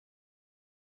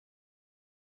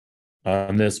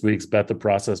On this week's Bet the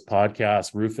Process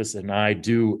podcast, Rufus and I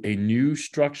do a new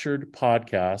structured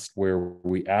podcast where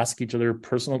we ask each other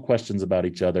personal questions about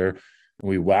each other and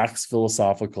we wax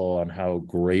philosophical on how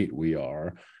great we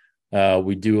are.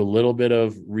 We do a little bit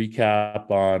of recap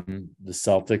on the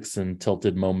Celtics and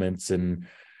tilted moments, and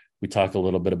we talk a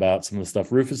little bit about some of the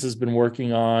stuff Rufus has been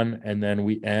working on, and then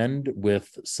we end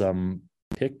with some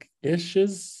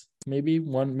pick-ishes. Maybe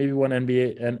one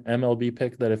NBA and MLB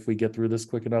pick that if we get through this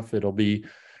quick enough, it'll be useful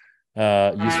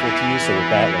to you. So with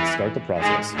that, let's start the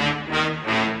process.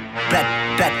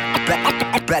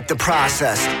 Bet the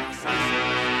process.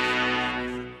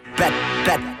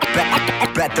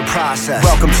 Bet the process.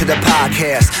 Welcome to the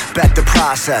podcast. Bet the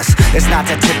process. It's not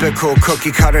that typical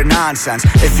cookie cutter nonsense.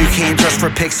 If you came just for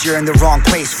picks, you're in the wrong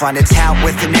place. Find a tout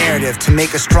with a narrative to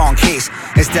make a strong case.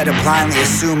 Instead of blindly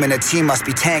assuming a team must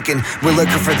be tanking, we're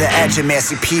looking for the edge in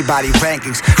Massey Peabody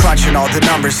rankings, crunching all the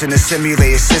numbers in a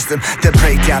simulated system that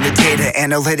break down the data,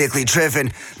 analytically driven.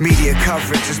 Media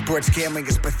coverage of sports gambling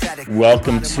is pathetic.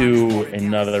 Welcome to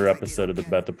another episode of the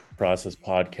Bet the Process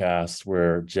podcast,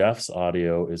 where Jeff's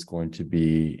audio is going to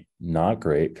be not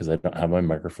great because I don't have my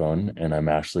microphone and I'm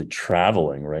actually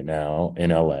traveling right now in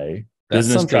LA. That's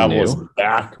business travel new. is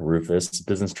back, Rufus.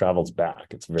 Business travel's back.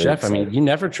 It's very Jeff, exciting. I mean, you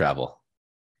never travel.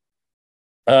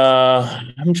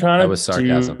 I'm trying That to was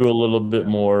sarcasm. do a little bit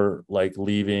more, like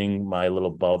leaving my little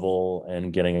bubble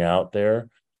and getting out there.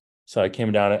 So I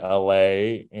came down to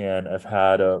LA and I've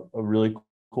had a really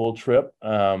cool trip.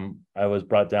 I was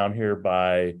brought down here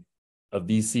by a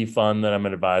VC fund that I'm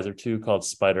an advisor to called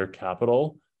Spider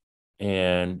Capital.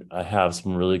 And I have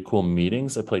some really cool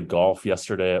meetings. I played golf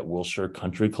yesterday at Wilshire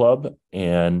Country Club.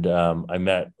 And I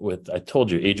met with, I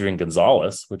told you, Adrian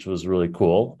Gonzalez, which was really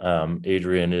cool.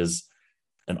 Adrian is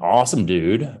an awesome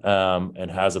dude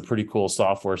and has a pretty cool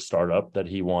software startup that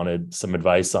he wanted some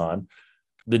advice on.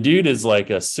 The dude is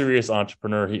like a serious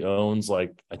entrepreneur. He owns I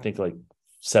think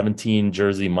 17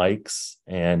 Jersey Mikes,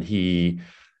 and he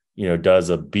does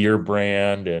a beer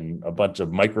brand and a bunch of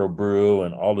microbrew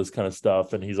and all this kind of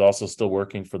stuff. And he's also still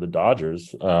working for the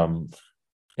Dodgers.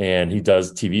 And he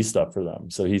does TV stuff for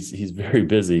them. So he's very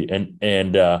busy.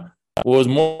 And what was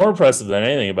more impressive than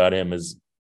anything about him is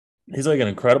he's like an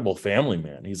incredible family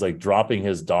man. He's like dropping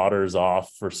his daughters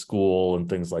off for school and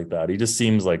things like that. He just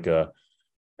seems like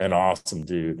an awesome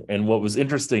dude. And what was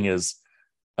interesting is,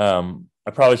 I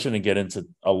probably shouldn't get into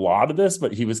a lot of this,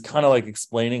 but he was kind of like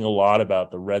explaining a lot about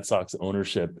the Red Sox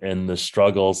ownership and the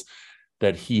struggles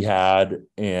that he had.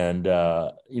 And,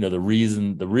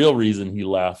 the real reason he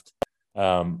left,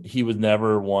 he was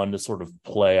never one to sort of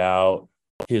play out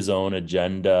his own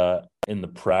agenda in the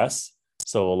press.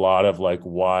 So a lot of like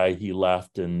why he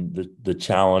left and the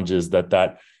challenges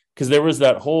because there was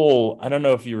that whole, I don't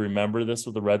know if you remember this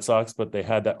with the Red Sox, but they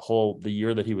had the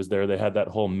year that he was there, they had that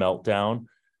whole meltdown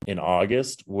in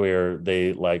August where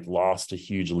they lost a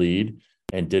huge lead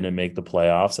and didn't make the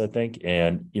playoffs, I think.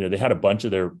 And, they had a bunch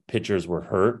of their pitchers were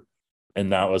hurt,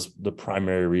 and that was the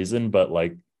primary reason. But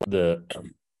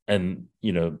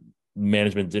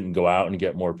management didn't go out and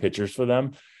get more pitchers for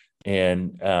them.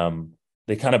 And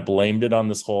they kind of blamed it on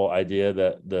this whole idea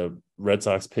that the Red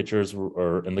Sox pitchers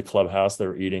were in the clubhouse. They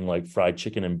were eating like fried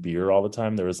chicken and beer all the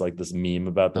time. There was like this meme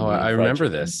about them. Oh, I remember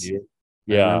this.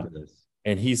 Yeah. I remember this.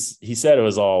 And he said it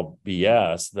was all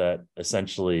BS, that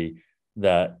essentially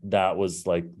that was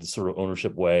like the sort of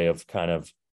ownership way of kind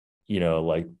of,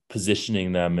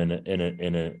 positioning them in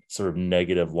a sort of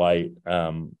negative light.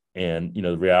 And,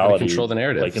 the reality, control the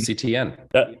narrative, CTN.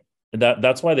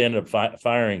 That's why they ended up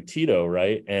firing Tito.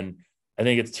 Right. And I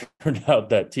think it's turned out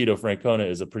that Tito Francona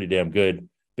is a pretty damn good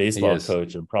baseball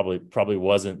coach, and probably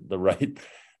wasn't the right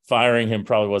firing him.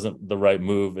 Probably wasn't the right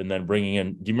move. And then bringing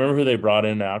in, do you remember who they brought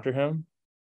in after him?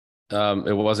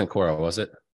 It wasn't Cora, was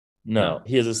it? No.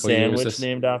 He has a sandwich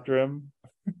named after him.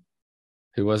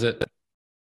 Who was it?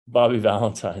 Bobby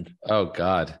Valentine. Oh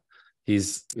God.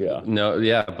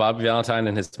 Bobby Valentine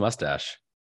and his mustache.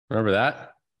 Remember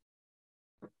that?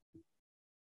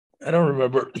 I don't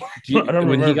remember. He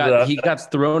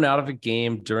got thrown out of a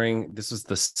game this was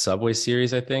the Subway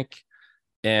Series, I think.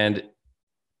 And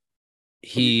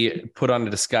he put on a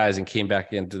disguise and came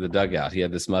back into the dugout. He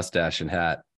had this mustache and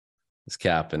hat, his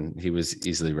cap, and he was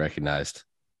easily recognized.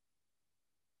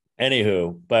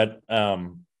 Anywho, but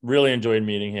really enjoyed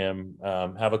meeting him.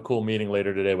 Have a cool meeting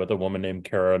later today with a woman named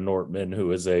Kara Nortman,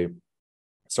 who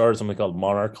started something called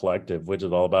Monarch Collective, which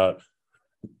is all about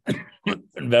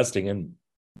investing in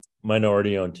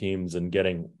minority-owned teams and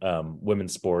getting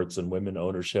women's sports and women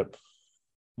ownership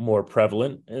more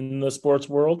prevalent in the sports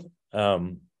world.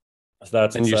 So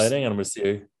that's exciting. And I'm going to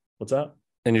see what's that.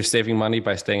 And you're saving money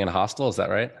by staying in a hostel. Is that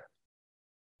right?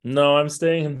 No, I'm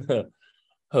staying in the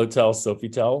Hotel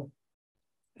Sofitel,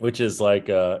 which is like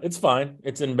it's fine.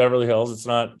 It's in Beverly Hills. It's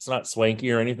not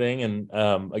swanky or anything. And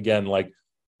again, like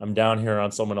I'm down here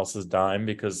on someone else's dime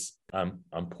because I'm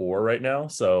poor right now.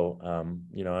 So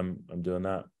I'm doing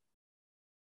that.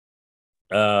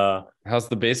 How's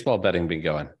the baseball betting been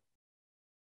going?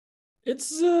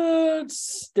 It's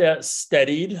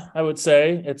steadied, I would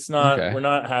say. We're Okay.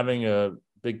 not having a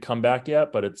big comeback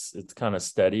yet, but it's kind of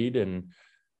steadied, and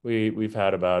we've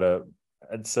had about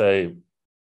I'd say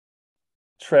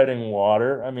treading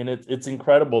water. I mean, it's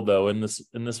incredible though. In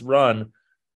this run,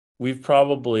 we've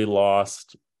probably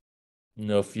lost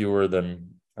no fewer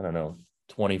than, I don't know,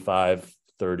 25,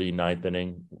 30 ninth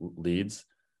inning leads,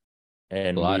 A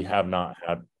and lot. we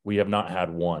have not had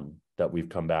one that we've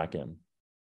come back in.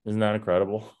 Isn't that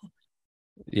incredible?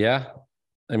 Yeah.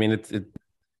 I mean,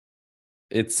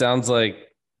 it sounds like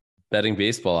betting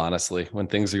baseball, honestly. When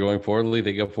things are going poorly,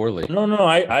 they go poorly. No,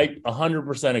 I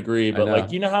 100% agree. I But like,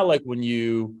 know. you know how like when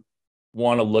you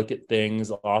want to look at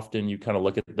things, often you kind of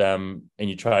look at them and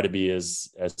you try to be as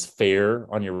fair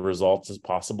on your results as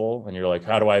possible. And you're like,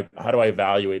 how do I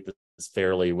evaluate this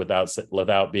fairly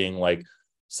without being like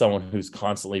someone who's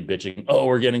constantly bitching, oh,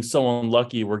 we're getting so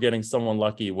unlucky, we're getting so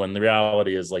unlucky, when the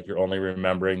reality is like you're only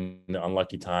remembering the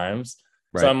unlucky times.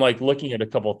 So Right. I'm like looking at a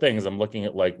couple of things. I'm looking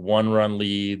at like one run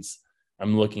leads.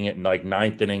 I'm looking at like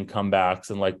ninth inning comebacks,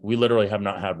 and like we literally have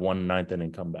not had one ninth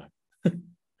inning comeback. And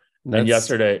That's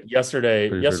yesterday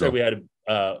we pretty brutal.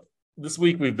 had this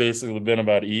week we've basically been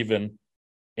about even.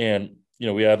 And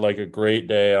we had like a great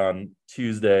day on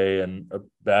Tuesday and a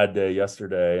bad day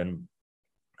yesterday. And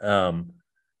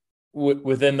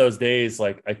within those days,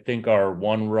 like I think our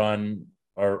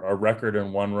record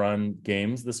in one run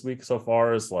games this week so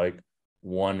far is like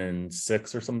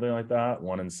 1-6 or something like that,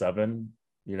 1-7.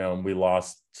 And we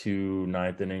lost two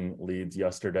ninth inning leads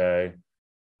yesterday.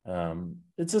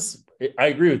 It's just, I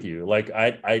agree with you. Like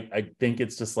I think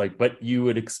it's just like, but you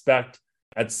would expect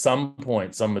at some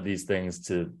point some of these things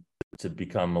to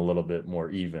become a little bit more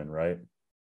even, right?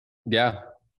 Yeah.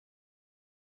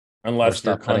 Or Unless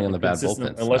you're stop betting on the bad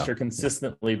bullpens unless now. you're Yeah.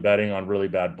 consistently betting on really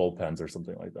bad bullpens or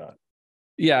something like that.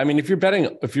 Yeah, I mean, if you're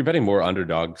betting more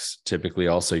underdogs, typically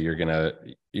also you're gonna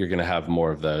have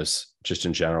more of those just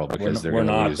in general because they're We're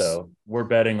gonna not lose though. We're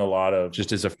betting a lot of.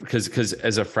 just as a because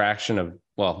as a fraction of,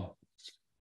 well,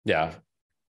 yeah,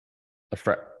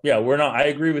 Yeah, we're not. I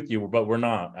agree with you, but we're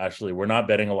not actually. We're not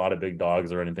betting a lot of big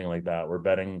dogs or anything like that. We're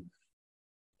betting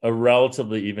a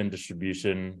relatively even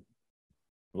distribution.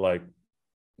 Like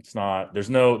it's not. There's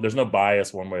no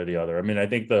bias one way or the other. I mean, I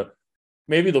think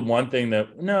maybe the one thing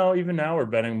that, no, even now we're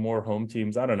betting more home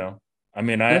teams. I don't know. I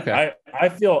mean, okay.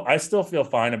 I still feel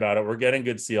fine about it. We're getting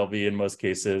good CLV in most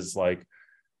cases. Like,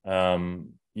 it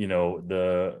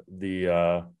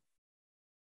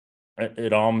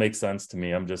all makes sense to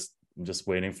me. I'm just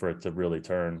waiting for it to really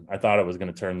turn. I thought it was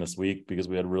going to turn this week because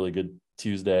we had a really good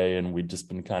Tuesday and we'd just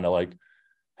been kind of like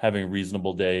having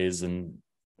reasonable days. And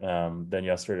then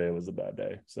yesterday was a bad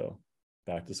day. So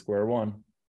back to square one.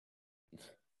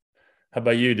 How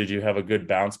about you? Did you have a good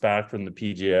bounce back from the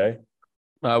PGA?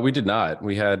 We did not.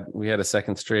 We had a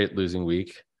second straight losing week.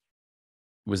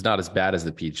 It was not as bad as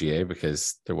the PGA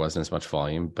because there wasn't as much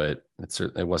volume, but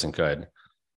it wasn't good.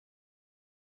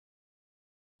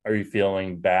 Are you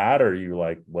feeling bad or are you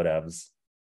like whatevs?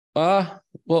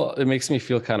 Well, it makes me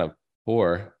feel kind of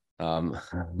poor, a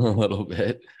little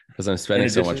bit because I'm In spending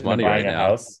so much addition to money right buying a now.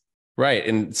 house? Right.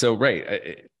 And so,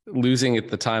 right. Losing at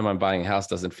the time I'm buying a house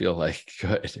doesn't feel like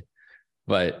good,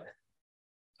 but,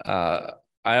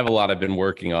 I have a lot I've been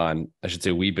working on. I should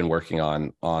say we've been working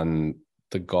on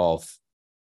the golf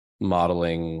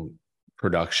modeling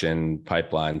production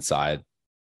pipeline side.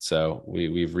 So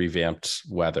we've revamped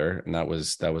weather, and that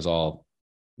was all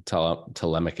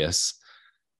Telemachus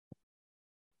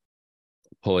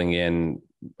pulling in.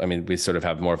 I mean, we sort of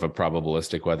have more of a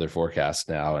probabilistic weather forecast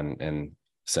now, and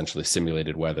essentially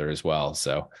simulated weather as well.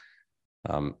 So,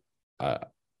 um, I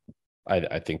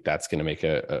think that's going to make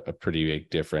a pretty big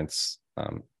difference.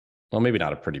 Well, maybe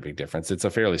not a pretty big difference. It's a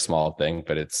fairly small thing,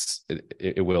 but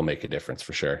it will make a difference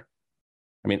for sure.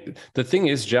 I mean, the thing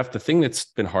is, Jeff, the thing that's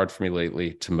been hard for me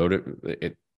lately to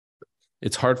motivate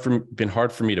it's been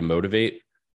hard for me to motivate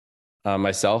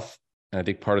myself. And I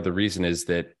think part of the reason is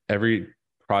that every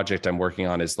project I'm working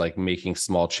on is like making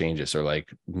small changes or like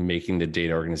making the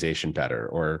data organization better,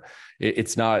 or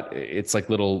it's like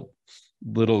little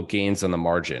gains on the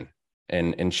margin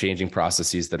and changing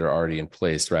processes that are already in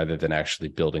place rather than actually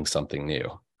building something new.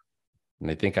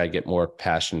 And I think I get more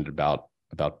passionate about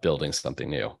building something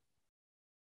new.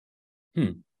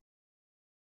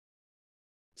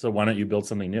 So why don't you build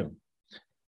something new?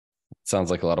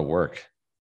 Sounds like a lot of work.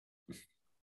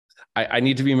 I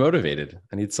need to be motivated.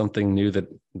 I need something new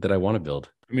that I want to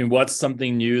build. I mean, what's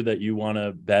something new that you want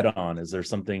to bet on? Is there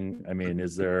something? I mean,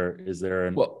 is there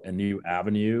a new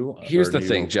avenue? Here's the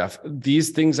thing, Jeff.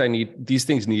 These things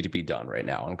need to be done right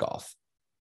now in golf.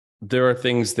 There are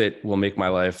things that will make my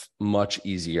life much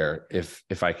easier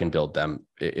if I can build them.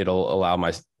 It'll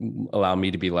allow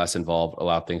me to be less involved,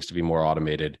 allow things to be more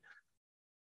automated.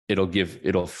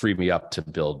 It'll free me up to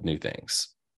build new things.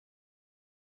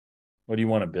 What do you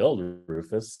want to build,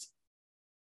 Rufus?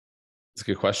 It's a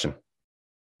good question.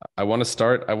 I want to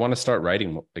start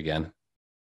writing again.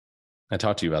 I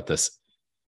talked to you about this.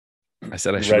 I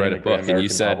said I should write a book, and you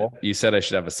said I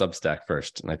should have a Substack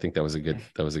first, and I think that was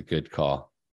a good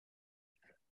call.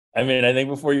 I mean, I think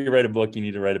before you write a book, you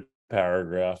need to write a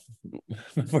paragraph.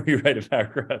 Before you write a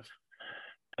paragraph.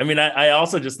 I mean, I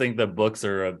also just think that books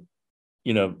are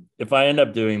if I end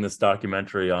up doing this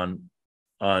documentary on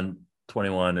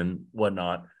 21 and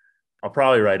whatnot, I'll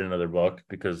probably write another book,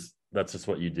 because that's just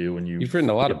what you do when you've written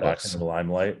a lot of books in the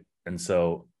limelight. And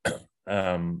so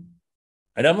I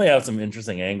definitely have some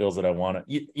interesting angles that I want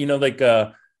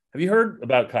to, have you heard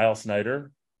about Kyle Snyder?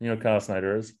 You know who Kyle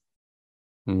Snyder is?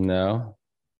 No.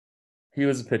 He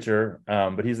was a pitcher,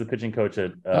 but he's the pitching coach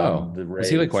at the Rays.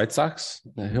 Is he like White Sox?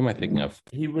 Who am I thinking of?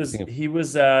 He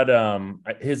was at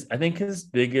I think his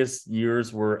biggest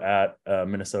years were at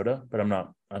Minnesota, but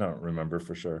I don't remember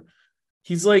for sure.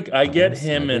 He's like, I get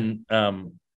him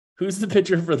and who's the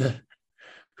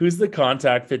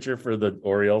contact pitcher for the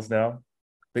Orioles now?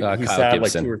 He's Kyle had Gibson.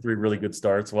 Like 2 or 3 really good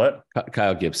starts. What?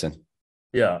 Kyle Gibson.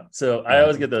 Yeah. So I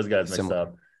always get those guys mixed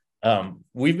up.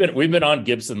 We've been on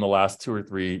Gibson the last 2 or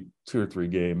 3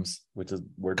 games, which is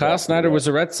where Kyle Snyder was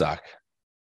a Red Sox,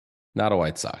 not a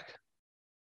White Sox.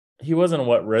 He wasn't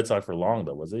a Red Sox for long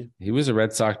though, was he? He was a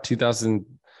Red Sox 2000.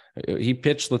 He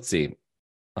pitched, let's see,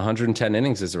 110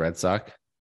 innings as a Red Sox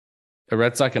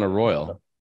and a Royal.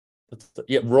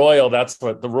 Royal. That's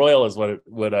what the Royal is.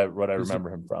 What I remember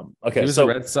him from. Okay, he was a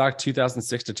Red Sox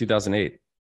 2006 to 2008.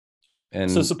 And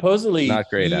so supposedly not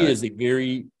great he is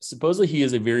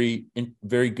a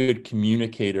very good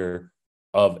communicator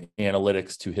of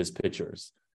analytics to his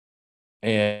pitchers.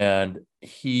 And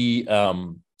he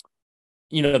the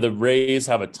Rays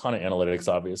have a ton of analytics,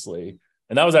 obviously.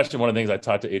 And that was actually one of the things I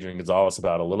talked to Adrian Gonzalez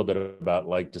about a little bit, about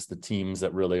like just the teams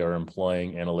that really are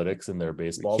employing analytics in their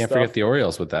baseball. Can't forget the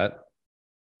Orioles with that.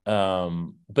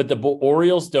 But the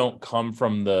Orioles don't come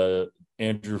from the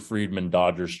Andrew Friedman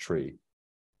Dodgers tree.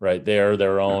 Right, they are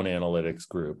their own analytics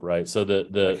group, right? So the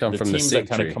teams that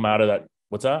kind of come out of that,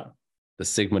 what's that? The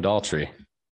Sigma-Dal tree,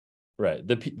 right?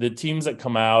 The teams that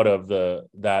come out of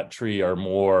that tree are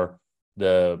more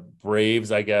the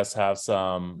Braves, I guess, have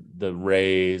some, the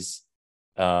Rays,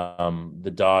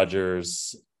 the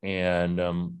Dodgers, and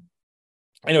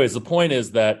anyways, the point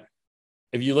is that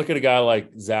if you look at a guy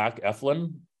like Zach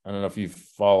Eflin, I don't know if you've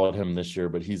followed him this year,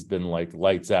 but he's been like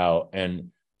lights out, and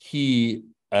he.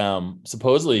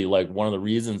 Supposedly, like, one of the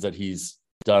reasons that he's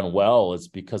done well is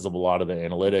because of a lot of the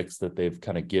analytics that they've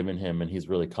kind of given him, and he's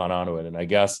really caught on to it. And I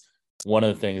guess one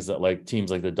of the things that like teams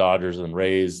like the Dodgers and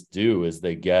Rays do is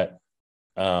they get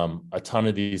a ton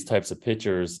of these types of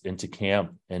pitchers into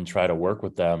camp and try to work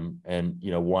with them. And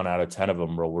 1 out of 10 of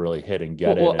them will really hit and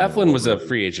get it. Well, Eflin was a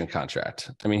free agent contract.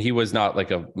 I mean, he was not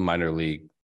like a minor league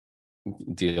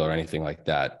deal or anything like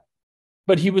that.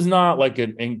 But he was not like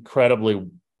an incredibly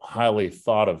highly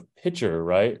thought of pitcher,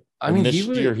 right? I mean, this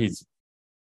year he's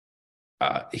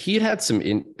he had some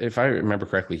if I remember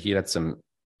correctly, he had some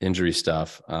injury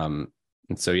stuff. And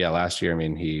so last year, I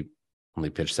mean, he only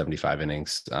pitched 75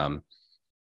 innings. I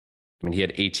mean, he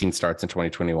had 18 starts in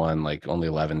 2021, like only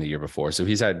 11 the year before. So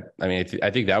he's had, I mean,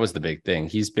 I think that was the big thing.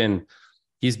 He's been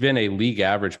a league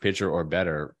average pitcher or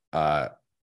better,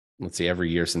 let's see,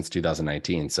 every year since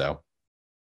 2019. So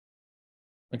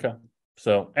okay.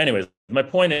 So anyways, my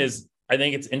point is, I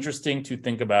think it's interesting to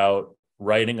think about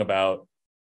writing about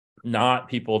not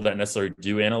people that necessarily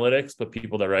do analytics, but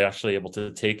people that are actually able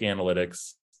to take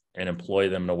analytics and employ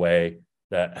them in a way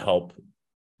that help,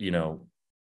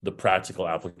 the practical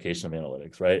application of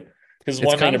analytics, right? Because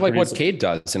it's kind of like what Cade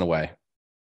does in a way.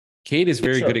 Cade is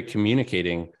very good at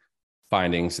communicating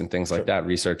findings and things like that,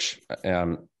 research.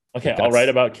 Okay, I'll write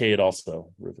about Cade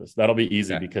also, Rufus. That'll be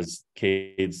easy because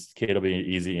Cade will be an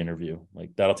easy interview. Like,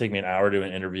 that'll take me an hour to do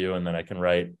an interview, and then I can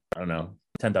write, I don't know,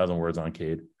 10,000 words on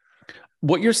Cade.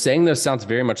 What you're saying, though, sounds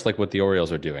very much like what the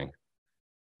Orioles are doing.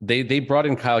 They brought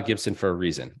in Kyle Gibson for a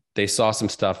reason. They saw some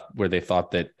stuff where they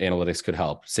thought that analytics could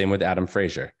help. Same with Adam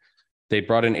Frazier. They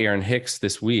brought in Aaron Hicks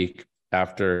this week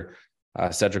after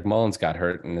Cedric Mullins got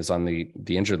hurt and is on the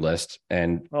injured list.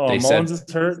 And they Mullins is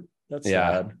hurt. That's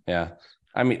sad. Yeah.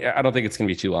 I mean, I don't think it's going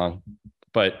to be too long,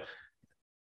 but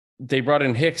they brought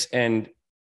in Hicks, and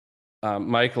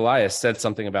Mike Elias said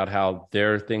something about how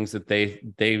there are things that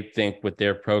they think with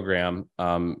their program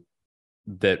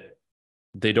that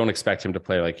they don't expect him to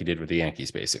play like he did with the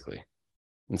Yankees, basically.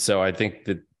 And so I think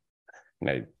that,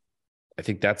 I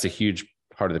think that's a huge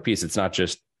part of the piece. It's not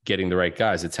just getting the right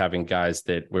guys; it's having guys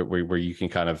that where you can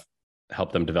kind of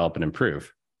help them develop and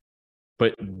improve.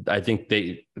 But I think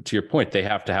to your point, they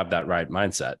have to have that right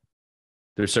mindset.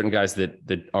 There's certain guys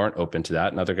that aren't open to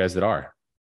that, and other guys that are.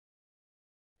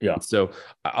 Yeah. So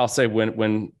I'll say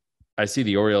when I see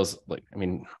the Orioles,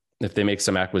 if they make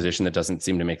some acquisition that doesn't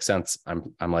seem to make sense,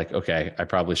 I'm like, okay, I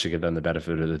probably should give them the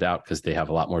benefit of the doubt because they have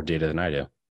a lot more data than I do.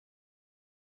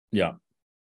 Yeah.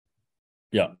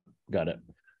 Yeah. Got it.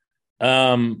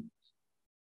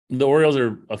 The Orioles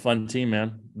are a fun team,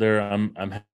 man.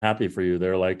 I'm happy for you.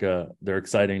 They're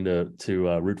exciting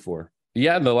to root for.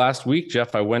 Yeah. The last week,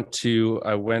 Jeff, I went to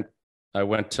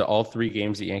all 3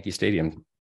 games at Yankee Stadium,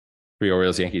 3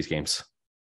 Orioles Yankees games,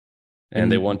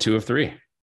 and they won 2 of 3.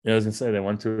 Yeah, I was gonna say they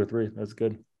won 2 or 3. That's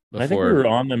good. I think we were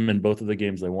on them in both of the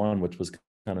games they won, which was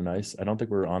kind of nice. I don't think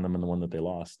we were on them in the one that they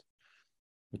lost,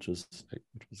 which was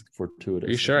fortuitous.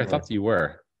 Are you sure? I thought you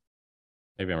were.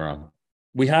 Maybe I'm wrong.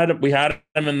 We had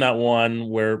them in that one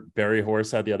where Barry Horse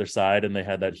had the other side, and they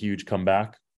had that huge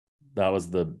comeback. That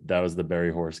was the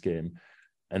Barry Horse game,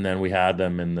 and then we had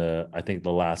them in I think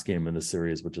the last game in the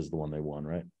series, which is the one they won,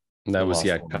 right? That was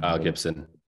Kyle Gibson.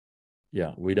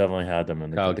 Yeah, we definitely had them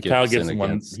in the Kyle Gibson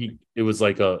one. It was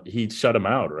like he shut him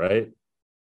out, right?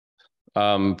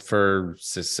 For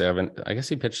 7, I guess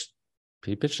he pitched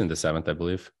in the 7th, I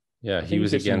believe. Yeah, he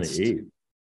was against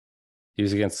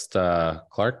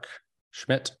Clark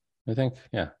Schmidt, I think.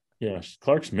 Yeah. Yeah,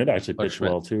 Clark Schmidt actually pitched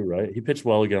well too, right? He pitched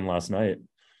well again last night.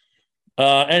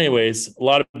 Anyways, a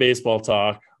lot of baseball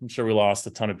talk. I'm sure we lost a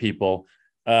ton of people.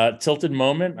 Tilted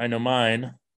moment. I know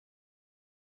mine.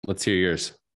 Let's hear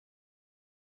yours.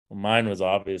 Well, mine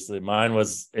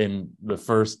was in the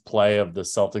first play of the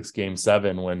Celtics game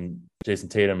 7 when Jason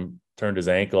Tatum turned his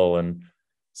ankle, and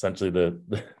essentially the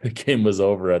game was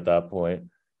over at that point.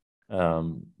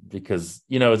 Because,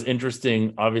 it's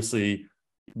interesting. Obviously,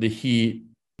 the Heat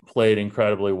played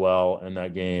incredibly well in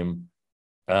that game.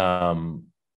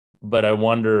 But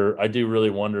I do really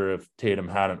wonder if Tatum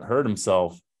hadn't hurt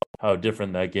himself, how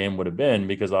different that game would have been,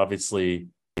 because obviously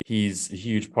he's a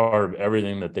huge part of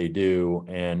everything that they do,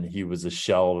 and he was a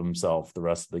shell of himself the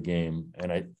rest of the game.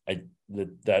 And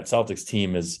that Celtics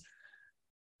team is,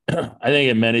 I think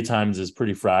it many times is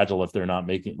pretty fragile if they're not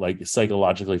making,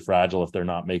 psychologically fragile if they're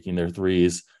not making their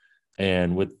threes.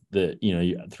 And with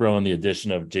you throw in the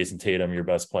addition of Jason Tatum, your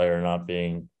best player, not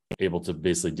being able to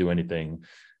basically do anything,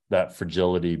 that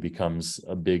fragility becomes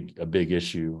a big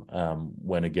issue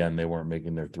when, again, they weren't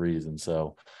making their threes. And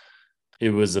so it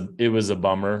was a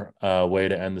bummer way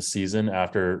to end the season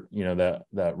after,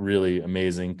 that really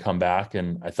amazing comeback.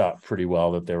 And I thought pretty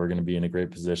well that they were going to be in a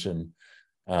great position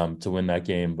to win that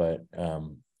game. But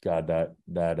God,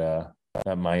 that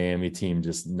Miami team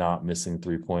just not missing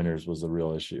 3-pointers was a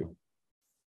real issue.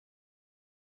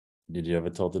 Did you have a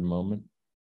tilted moment?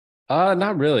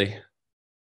 Not really.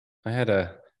 I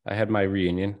had my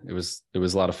reunion. It was a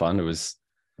lot of fun.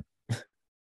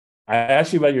 I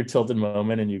asked you about your tilted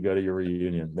moment, and you go to your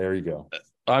reunion. There you go.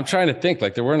 I'm trying to think.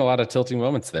 There weren't a lot of tilting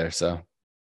moments there. So,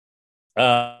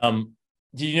 do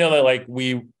you know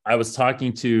that I was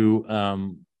talking to I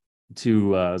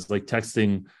was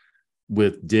texting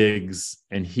with Diggs,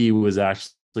 and he was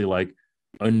actually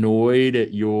annoyed at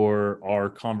our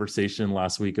conversation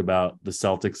last week about the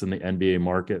Celtics and the NBA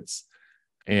markets,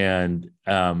 and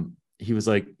he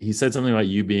said something about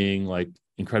you being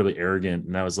incredibly arrogant,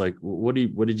 and I was like, what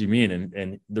did you mean?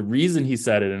 And the reason he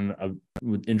said it, and I'm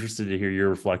interested to hear your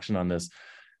reflection on this.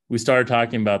 We started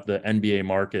talking about the NBA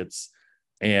markets,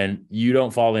 and you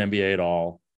don't follow the NBA at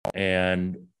all,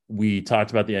 and we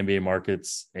talked about the NBA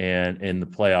markets and in the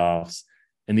playoffs,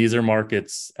 and these are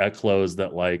markets at close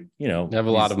that have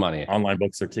a lot of money. Online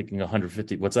books are taking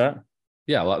 150. What's that?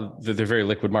 Yeah, they're very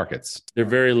liquid markets. They're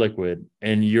very liquid.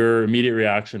 And your immediate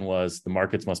reaction was the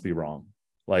markets must be wrong.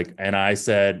 And I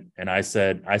said,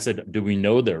 do we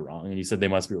know they're wrong? And you said they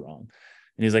must be wrong.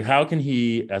 And he's like, how can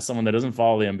he, as someone that doesn't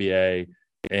follow the NBA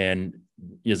and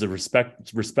is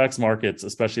respects markets,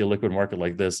 especially a liquid market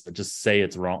like this, just say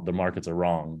it's wrong? The markets are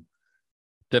wrong.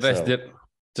 Did I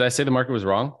say the market was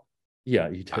wrong? Yeah,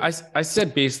 you did. I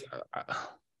said it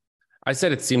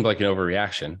seemed like an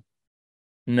overreaction.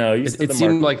 No, you said It the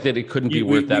seemed market. like that it couldn't be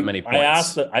worth that many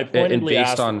points. I pointedly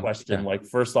based asked on the question, yeah. like,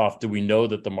 first off, do we know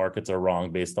that the markets are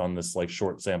wrong based on this like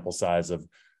short sample size of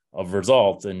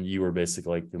results? And you were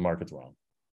basically like, the market's wrong.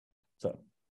 So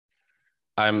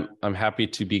I'm happy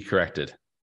to be corrected.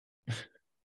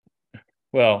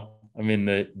 well, I mean,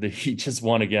 the he just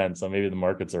won again, so maybe the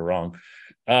markets are wrong.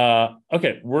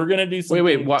 Okay, we're gonna do something.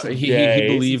 Wait, what today.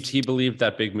 he believed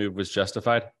that big move was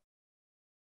justified.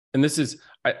 And this is,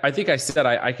 I think I said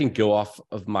I can go off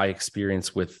of my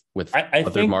experience with I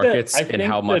other markets and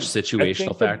how much that,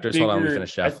 situational factors. Hold on, let me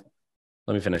finish, Jeff.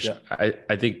 Let me finish. Yeah.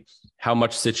 I think how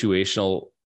much situational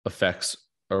effects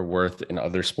are worth in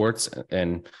other sports,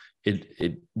 and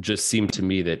it just seemed to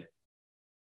me that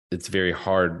it's very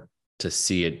hard to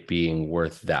see it being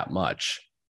worth that much.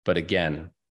 But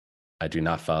again, I do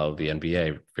not follow the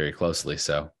NBA very closely,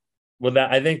 so well,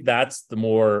 that I think that's the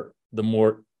more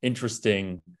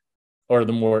interesting or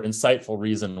the more insightful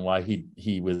reason why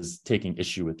he was taking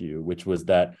issue with you, which was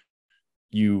that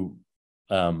you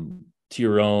to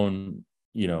your own,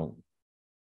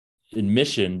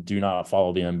 admission, do not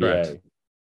follow the NBA correct.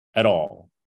 at all,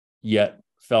 yet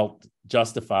felt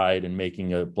justified in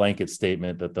making a blanket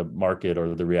statement that the market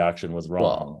or the reaction was wrong.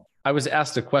 Well, I was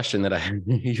asked a question that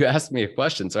you asked me a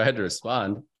question, so I had to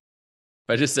respond.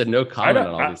 I just said no comment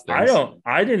on all these things.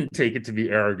 I didn't take it to be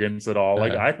arrogance at all.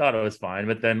 Like, I thought it was fine.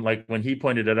 But then, like, when he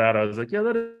pointed it out, I was like, yeah,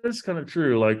 that is kind of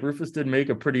true. Like, Rufus did make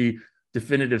a pretty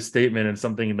definitive statement in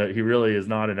something that he really is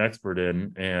not an expert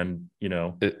in. And,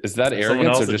 is that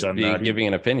arrogance or just giving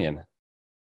an opinion?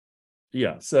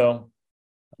 Yeah. So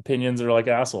opinions are like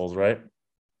assholes, right?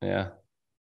 Yeah.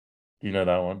 You know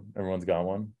that one. Everyone's got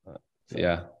one. So.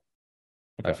 Yeah.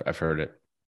 Okay. I've heard it.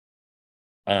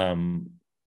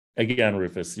 Again,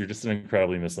 Rufus, you're just an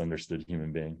incredibly misunderstood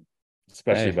human being,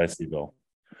 especially by Siebel.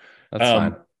 That's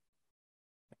fine.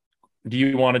 Do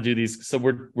you want to do these? So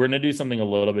we're going to do something a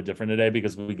little bit different today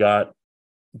because we got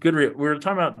good. We were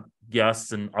talking about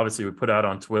guests, and obviously we put out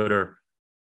on Twitter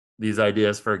these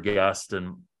ideas for a guest,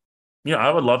 and I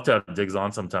would love to have Diggs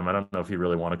on sometime. I don't know if you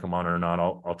really want to come on or not.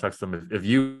 I'll text them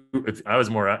if I was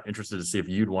more interested to see if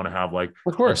you'd want to have like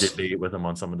of course a debate with him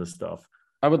on some of this stuff.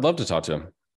 I would love to talk to him.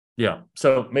 Yeah,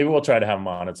 so maybe we'll try to have him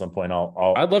on at some point.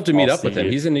 I'd love to meet up with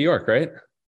him. He's in New York, right?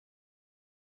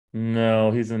 No,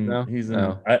 he's in.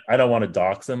 I don't want to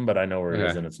dox him, but I know where he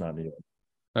is, and it's not New York.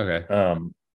 Okay. I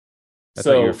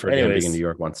thought you referred to him being in New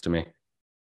York once to me.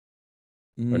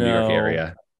 No. New York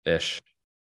area ish.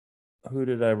 Who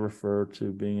did I refer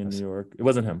to being in New York? It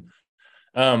wasn't him.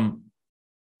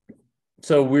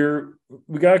 So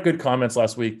we got good comments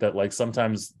last week that like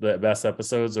sometimes the best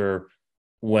episodes are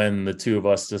when the two of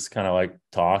us just kind of like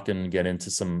talk and get into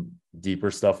some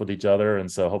deeper stuff with each other.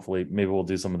 And so hopefully maybe we'll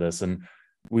do some of this. And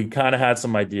we kind of had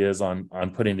some ideas on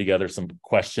putting together some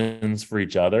questions for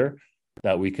each other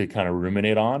that we could kind of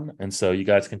ruminate on. And so you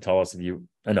guys can tell us if you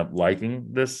end up liking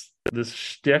this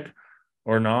shtick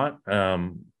or not.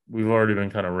 We've already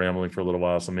been kind of rambling for a little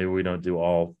while, so maybe we don't do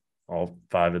all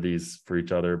 5 of these for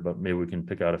each other, but maybe we can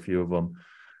pick out a few of them.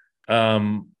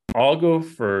 I'll go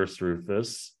first,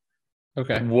 Rufus.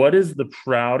 Okay. What is the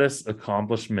proudest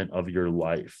accomplishment of your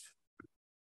life?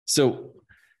 So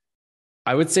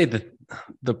I would say that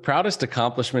the proudest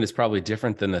accomplishment is probably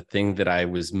different than the thing that I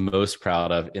was most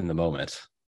proud of in the moment.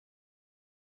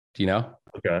 Do you know?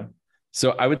 Okay.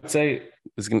 So I would say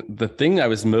the thing I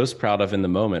was most proud of in the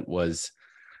moment was,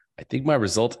 I think, my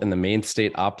result in the Maine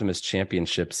State Optimist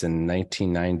Championships in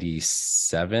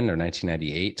 1997 or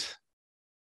 1998,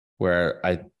 where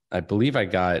I believe I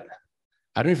got,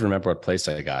 I don't even remember what place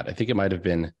I got. I think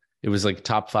it was like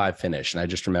top 5 finish. And I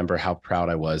just remember how proud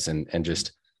I was and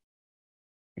just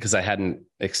because I hadn't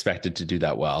expected to do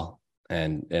that well.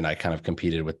 And I kind of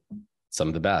competed with some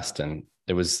of the best. And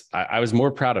it was, I was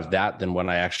more proud of that than when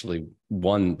I actually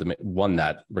won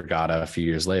that regatta a few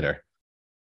years later.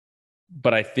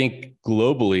 But I think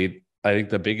globally, I think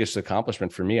the biggest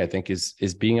accomplishment for me, I think, is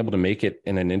being able to make it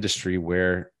in an industry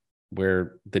where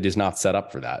that is not set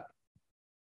up for that.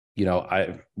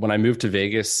 When I moved to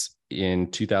Vegas in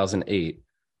 2008,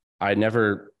 I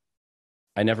never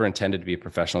intended to be a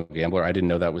professional gambler. I didn't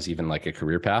know that was even like a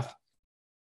career path.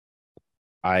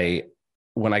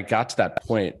 When I got to that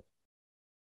point,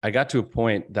 I got to a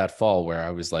point that fall where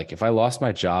I was like, if I lost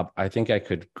my job, I think I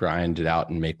could grind it out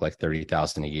and make like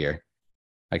 $30,000 a year.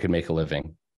 I could make a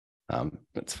living.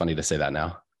 It's funny to say that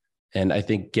now. And I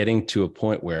think getting to a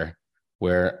point where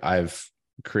I've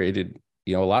created,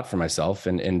 a lot for myself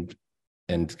and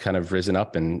kind of risen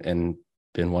up and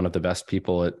been one of the best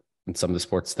people in some of the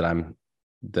sports that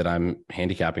I'm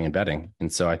handicapping and betting.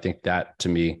 And so I think that, to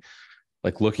me,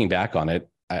 like looking back on it,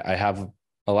 I have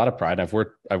A lot of pride. I've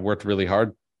worked really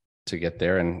hard to get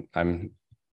there, and I'm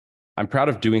proud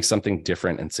of doing something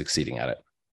different and succeeding at it.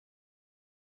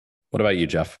 What about you,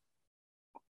 Jeff?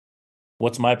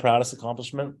 What's my proudest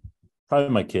accomplishment? Probably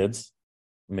my kids.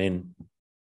 I mean,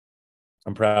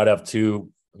 I'm proud to have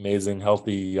two amazing,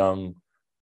 healthy, young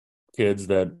kids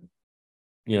that,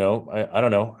 I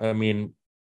don't know. I mean,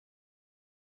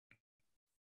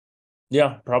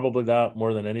 yeah, probably that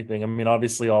more than anything. I mean,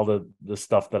 obviously all the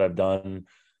stuff that I've done,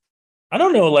 I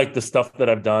don't know, like the stuff that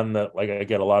I've done that like I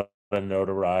get a lot of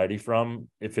notoriety from,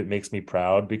 if it makes me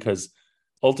proud, because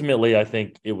ultimately I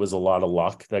think it was a lot of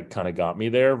luck that kind of got me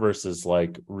there versus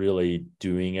like really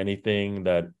doing anything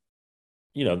that,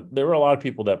 there were a lot of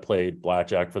people that played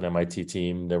blackjack for the MIT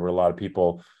team. There were a lot of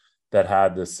people that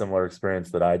had this similar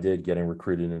experience that I did, getting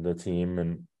recruited into the team.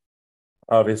 And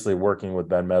obviously working with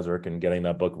Ben Mesrick and getting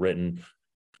that book written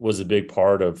was a big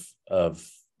part of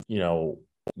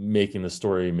making the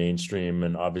story mainstream.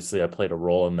 And obviously I played a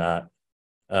role in that.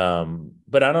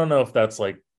 But I don't know if that's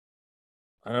like,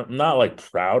 I'm not like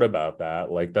proud about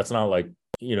that. Like, that's not like,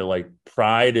 like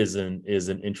pride is an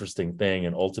interesting thing.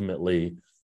 And ultimately,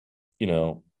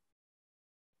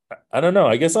 I don't know.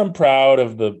 I guess I'm proud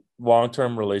of the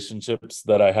long-term relationships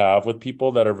that I have with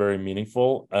people that are very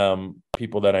meaningful.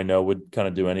 People that I know would kind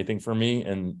of do anything for me.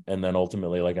 And then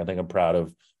ultimately, like, I think I'm proud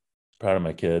of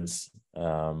my kids,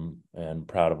 and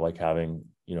proud of like having,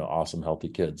 awesome, healthy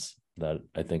kids that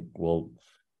I think will,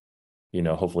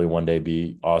 hopefully one day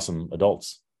be awesome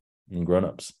adults and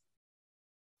grownups.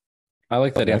 I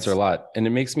like that answer a lot. And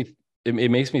it makes me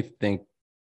think, I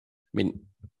mean,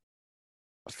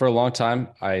 for a long time,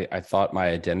 I thought my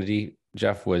identity,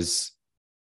 Jeff, was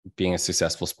being a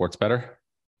successful sports bettor,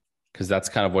 because that's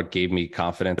kind of what gave me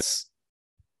confidence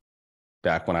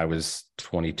back when I was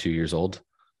 22 years old,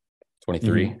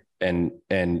 23. Mm-hmm.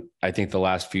 And I think the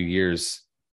last few years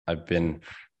I've been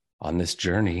on this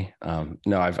journey.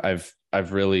 I've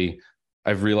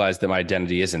realized that my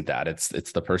identity isn't that.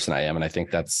 It's the person I am. And I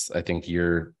think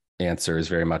your answer is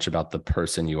very much about the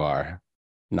person you are,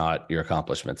 not your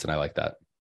accomplishments. And I like that.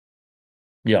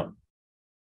 Yeah.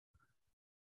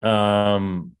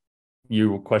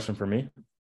 You question for me?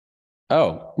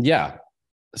 Oh, yeah.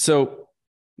 So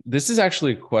this is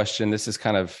actually a question. This is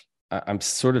kind of, I'm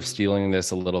sort of stealing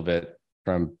this a little bit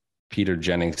from Peter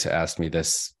Jennings, who asked me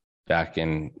this back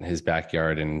in his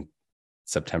backyard in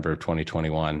September of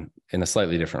 2021 in a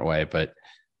slightly different way, but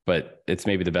it's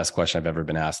maybe the best question I've ever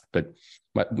been asked. But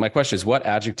my question is, what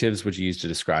adjectives would you use to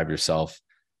describe yourself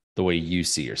the way you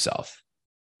see yourself?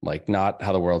 Like, not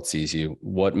how the world sees you.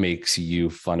 What makes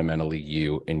you fundamentally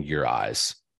you in your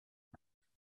eyes?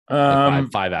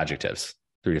 Like five adjectives,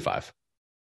 3 to 5.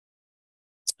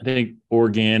 I think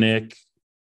organic,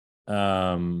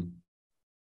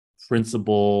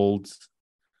 principled,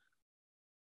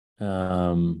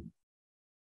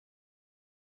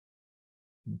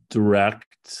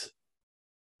 direct,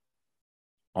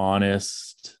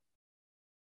 honest,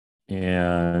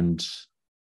 and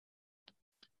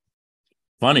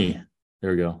funny.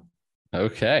 There we go.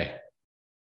 Okay.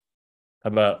 How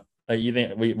about you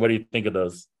think? What do you think of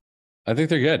those? I think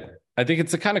they're good. I think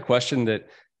it's the kind of question that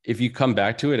if you come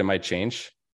back to it, it might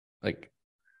change. Like,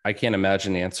 I can't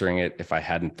imagine answering it if I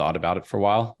hadn't thought about it for a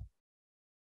while,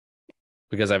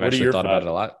 because I've actually thought about it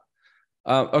a lot.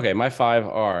 Okay, my 5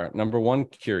 are: number 1,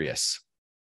 curious.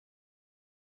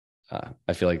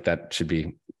 I feel like that should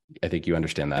be, I think you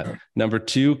understand that. Number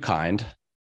 2, kind.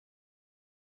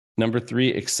 Number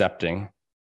 3, accepting.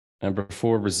 Number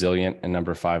 4, resilient. And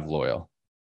number 5, loyal.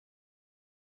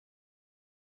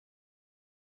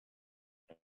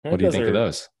 What do you think of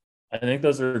those? I think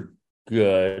those are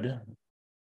good.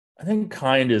 I think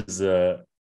kind is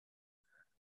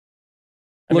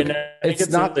it's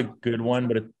not a good one,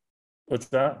 but what's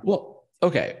that? Well,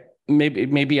 okay.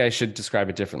 Maybe I should describe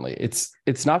it differently.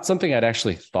 It's not something I'd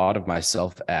actually thought of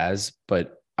myself as,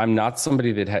 but I'm not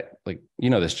somebody that had, like,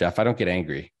 this, Jeff. I don't get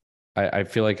angry. I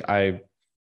feel like I'm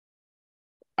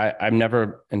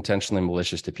never intentionally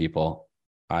malicious to people.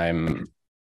 My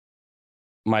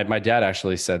dad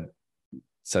actually said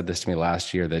this to me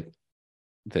last year, that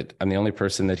I'm the only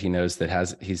person that he knows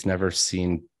that he's never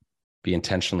seen be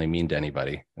intentionally mean to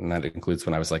anybody. And that includes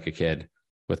when I was like a kid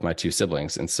with my 2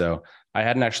 siblings. And so I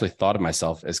hadn't actually thought of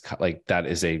myself as like, that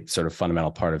is a sort of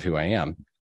fundamental part of who I am.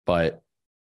 But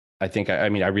I think, I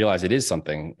realize it is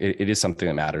something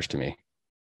that matters to me.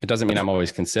 It doesn't mean I'm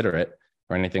always considerate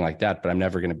or anything like that, but I'm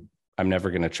never going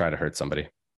to try to hurt somebody.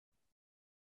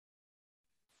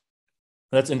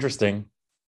 That's interesting.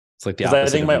 It's like the opposite. I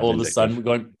think my oldest son,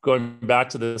 going back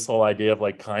to this whole idea of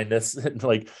like kindness, and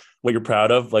like what you're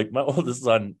proud of. Like my oldest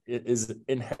son is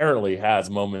inherently has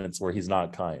moments where he's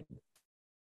not kind.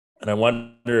 And I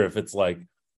wonder if it's like,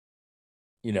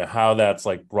 how that's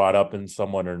like brought up in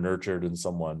someone or nurtured in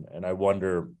someone. And I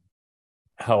wonder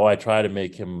how I try to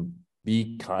make him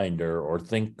be kinder or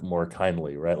think more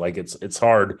kindly, right? Like it's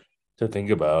hard to think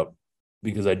about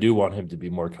because I do want him to be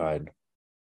more kind.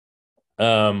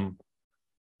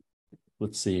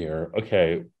 Let's see here.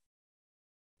 Okay.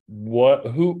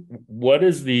 What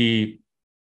is the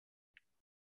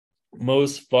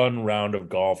most fun round of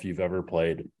golf you've ever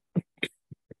played?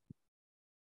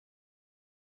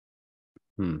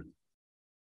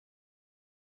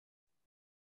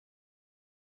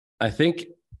 I think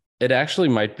it actually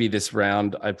might be this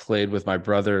round I played with my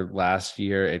brother last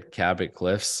year at Cabot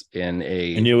Cliffs I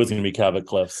knew it was going to be Cabot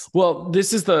Cliffs. Well,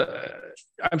 this is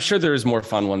I'm sure there's more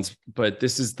fun ones, but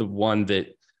this is the one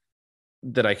that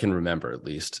I can remember at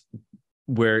least,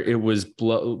 where it was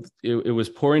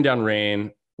pouring down rain,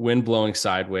 wind blowing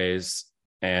sideways,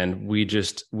 and we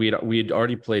had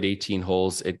already played 18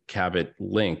 holes at Cabot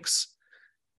Links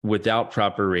without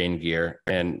proper rain gear,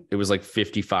 and it was like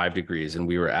 55 degrees, and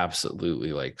we were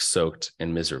absolutely like soaked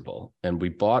and miserable. And we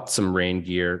bought some rain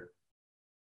gear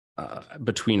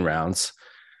between rounds.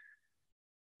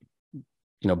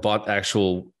 Bought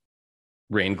actual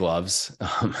rain gloves,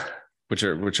 which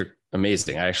are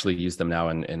amazing. I actually use them now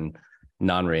in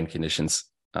non-rain conditions.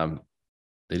 They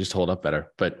just hold up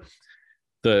better. But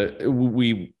it's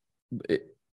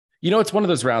one of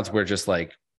those rounds where just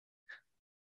like,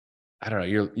 I don't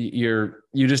know,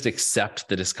 you just accept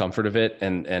the discomfort of it,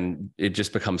 and it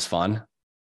just becomes fun.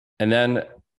 And then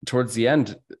towards the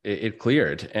end, it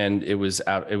cleared, and it was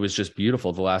just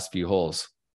beautiful the last few holes.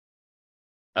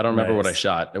 I don't remember what I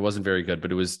shot. It wasn't very good,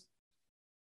 but it was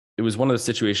one of those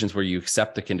situations where you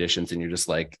accept the conditions and you're just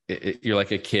like, you're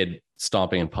like a kid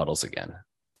stomping in puddles again.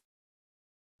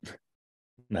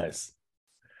 Nice.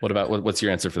 What's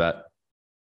your answer for that?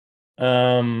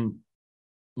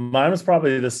 Mine was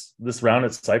probably this round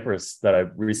at Cypress that I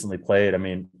recently played. I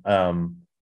mean, a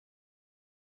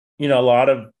lot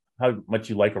of how much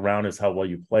you like a round is how well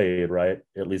you played, right?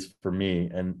 At least for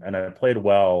me. And I played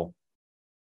well.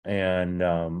 And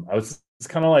I was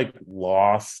kind of like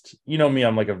lost. You know me,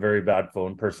 I'm like a very bad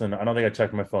phone person. I don't think I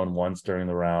checked my phone once during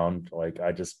the round. Like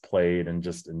I just played and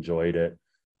just enjoyed it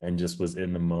and just was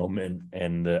in the moment.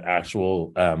 And the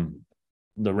actual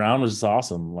the round was just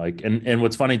awesome. Like, and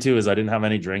what's funny too is I didn't have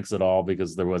any drinks at all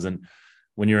because there wasn't,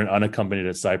 when you're unaccompanied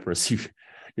at Cyprus,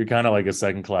 you're kind of like a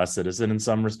second-class citizen in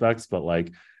some respects, but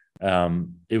like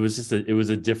it was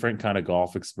a different kind of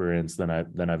golf experience than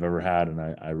I've ever had, and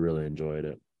I really enjoyed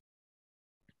it.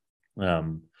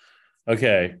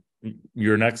 Okay,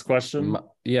 your next question.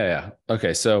 Yeah.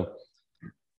 Okay, so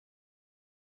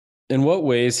in what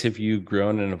ways have you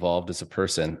grown and evolved as a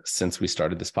person since we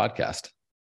started this podcast?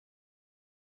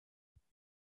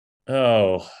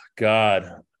 Oh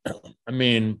God. I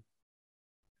mean,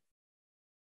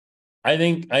 I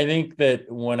think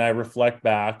that when I reflect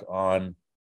back on,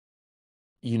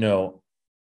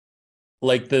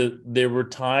 like there were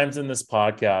times in this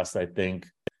podcast, I think,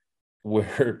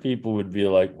 where people would be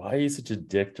like, why are you such a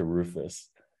dick to Rufus?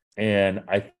 And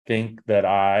I think that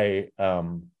I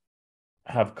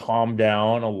have calmed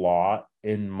down a lot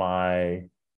in my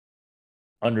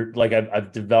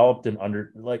I've developed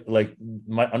like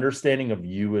my understanding of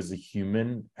you as a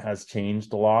human has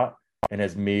changed a lot and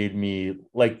has made me,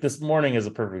 like, this morning is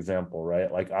a perfect example,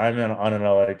 right? Like I'm on an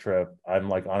LA trip. I'm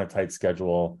like on a tight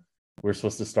schedule. We're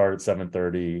supposed to start at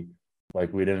 7:30.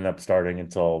 Like we didn't end up starting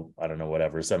until, I don't know,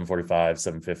 whatever, 7:45,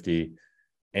 7:50.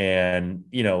 And,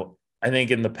 I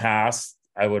think in the past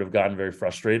I would have gotten very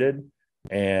frustrated.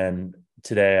 And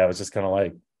today I was just kind of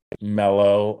like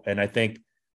mellow. And I think,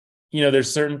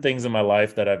 there's certain things in my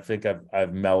life that I think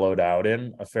I've mellowed out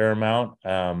in a fair amount.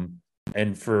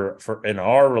 And for in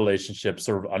our relationship,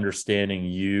 sort of understanding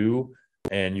you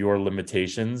and your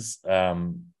limitations,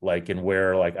 like, and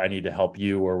where like I need to help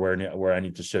you, or where I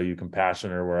need to show you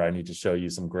compassion, or where I need to show you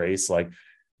some grace, like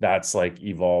that's like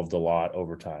evolved a lot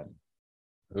over time.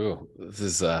 Ooh, this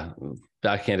is a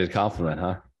backhanded compliment,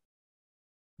 huh?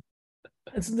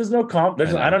 There's no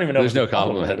I don't even know. There's no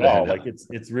compliment at all. Like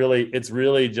it's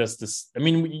really just this. I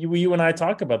mean, you and I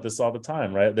talk about this all the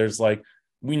time, right? There's like,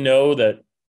 we know that,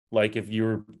 like, if you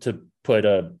were to put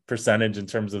a percentage in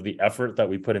terms of the effort that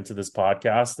we put into this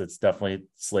podcast, it's definitely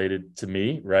slated to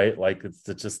me, right? Like it's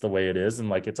just the way it is. And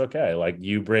like, it's okay. Like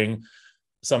you bring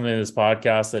something to this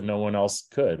podcast that no one else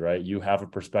could, right? You have a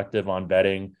perspective on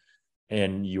betting,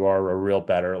 and you are a real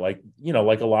better, like,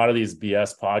 like a lot of these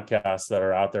BS podcasts that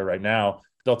are out there right now,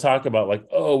 they'll talk about like,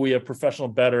 oh, we have professional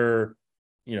better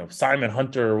Simon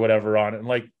Hunter or whatever on it. And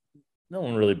like, no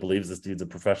one really believes this dude's a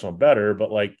professional bettor,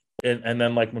 but like, and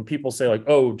then like when people say like,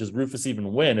 oh, does Rufus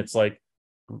even win? It's like,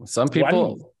 some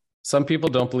people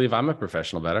don't believe I'm a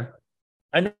professional bettor.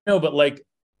 I know, but like,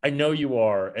 I know you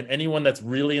are, and anyone that's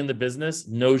really in the business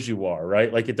knows you are,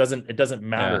 right? Like it doesn't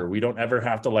matter. Yeah. We don't ever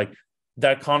have to like,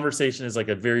 that conversation is like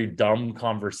a very dumb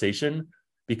conversation,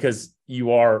 because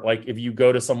you are like, if you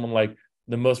go to someone like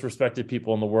the most respected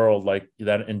people in the world, like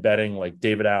that in betting, like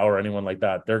David Au or anyone like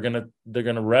that, they're gonna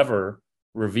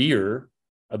revere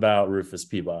about Rufus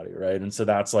Peabody, right? And so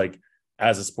that's like,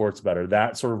 as a sports bettor,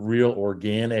 that sort of real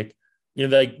organic,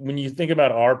 like when you think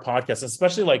about our podcast,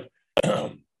 especially like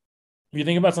you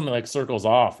think about something like Circles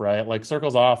Off, right? Like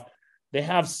Circles Off, they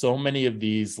have so many of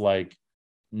these like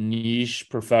niche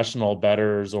professional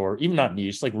bettors, or even not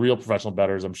niche, like real professional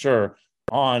bettors, I'm sure,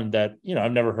 on that,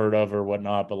 I've never heard of or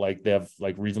whatnot, but like they have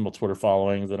like reasonable Twitter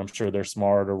followings that I'm sure they're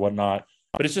smart or whatnot.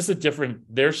 But it's just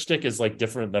their shtick is like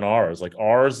different than ours. Like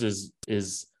ours is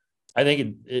I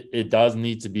think it does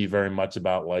need to be very much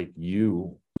about like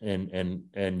you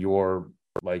and your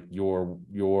like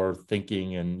your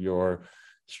thinking and your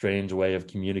strange way of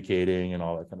communicating and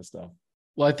all that kind of stuff.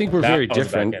 Well, I think we're very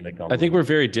different. I think we're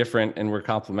very different and we're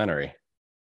complementary.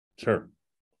 Sure.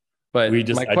 But I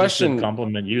just did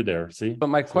compliment you there. See? But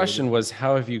my question was,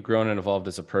 how have you grown and evolved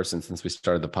as a person since we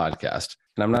started the podcast?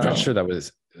 And I'm not sure that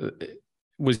was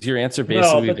your answer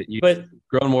basically that you've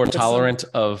grown more tolerant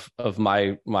of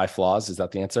my flaws? Is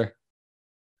that the answer?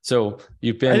 So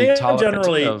you've been tolerant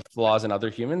of flaws in other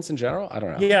humans in general? I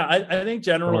don't know. Yeah, I think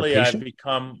generally I've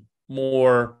become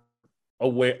more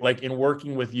aware, like in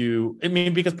working with you. I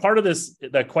mean, because part of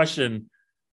the question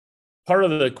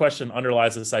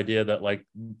underlies this idea that like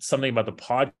something about the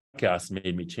podcast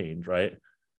made me change, right?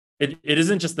 It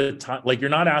isn't just the time, like you're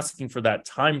not asking for that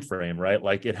time frame, right?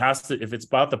 Like it has to, if it's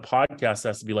about the podcast, it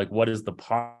has to be like, what is the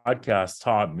podcast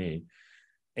taught me?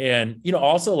 And,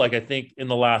 also like, I think in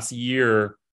the last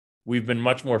year, we've been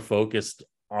much more focused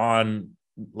on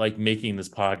like making this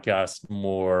podcast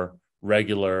more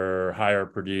regular, higher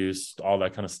produced, all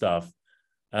that kind of stuff.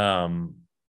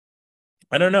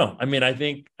 I don't know. I mean, I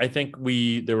think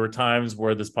there were times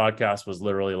where this podcast was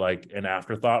literally like an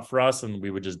afterthought for us, and we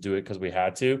would just do it because we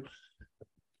had to.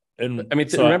 And I mean,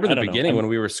 remember the beginning when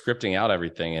we were scripting out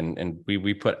everything and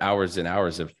we put hours and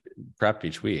hours of prep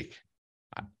each week.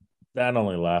 That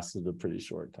only lasted a pretty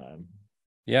short time.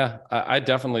 Yeah, I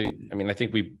definitely, I mean, I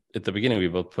think at the beginning, we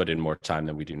both put in more time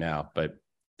than we do now, but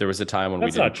there was a time when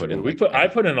we didn't put in. I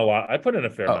put in a lot. I put in a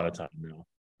fair amount of time now.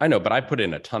 I know, but I put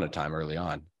in a ton of time early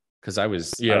on. Because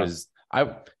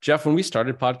Jeff, when we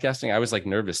started podcasting, I was like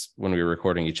nervous when we were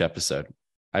recording each episode.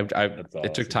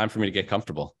 It took time for me to get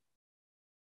comfortable.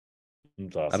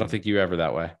 That's awesome. I don't think you were ever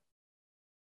that way.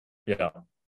 Yeah.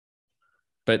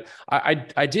 But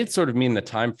I did sort of mean the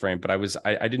time frame, but I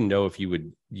didn't know if you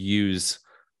would use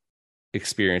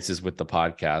experiences with the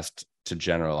podcast to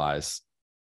generalize.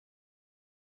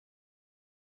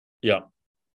 Yeah.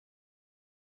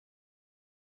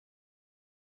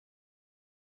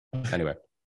 Anyway.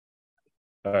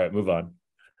 All right, move on.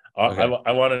 Okay.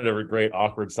 I wanted a great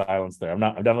awkward silence there. I'm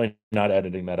definitely not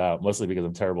editing that out, mostly because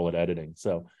I'm terrible at editing.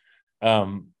 So,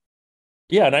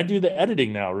 yeah, and I do the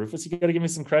editing now, Rufus. You got to give me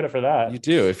some credit for that. You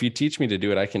do. If you teach me to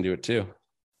do it, I can do it too.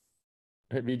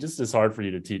 It'd be just as hard for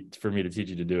me to teach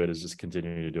you to do it as just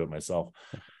continuing to do it myself.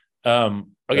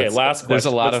 Okay, last question. There's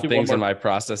a lot of things in my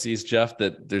processes, Jeff,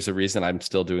 that there's a reason I'm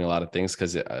still doing a lot of things,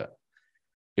 because it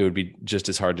would be just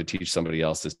as hard to teach somebody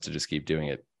else as to just keep doing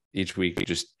it each week.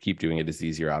 Just keep doing it is the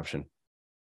easier option.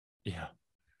 Yeah.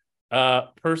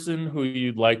 Person who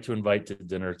you'd like to invite to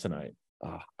dinner tonight.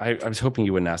 I was hoping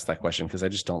you wouldn't ask that question, because I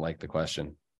just don't like the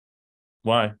question.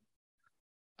 Why?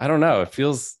 I don't know. It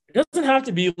doesn't have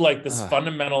to be like this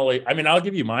fundamentally. I mean, I'll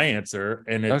give you my answer,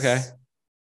 and it's okay.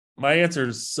 My answer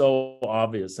is so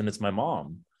obvious, and it's my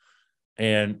mom.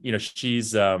 And she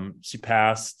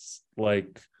passed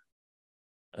like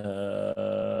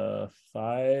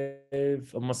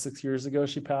almost 6 years ago.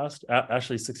 She passed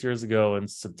actually 6 years ago in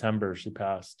September. She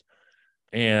passed,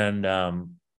 and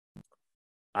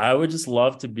I would just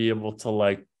love to be able to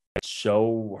like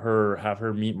have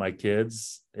her meet my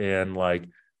kids and like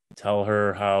tell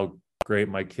her how great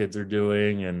my kids are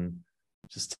doing, and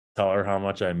just tell her how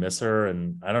much I miss her.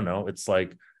 And I don't know, it's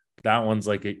like that one's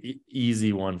like an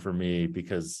easy one for me,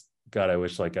 because God, I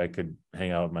wish like I could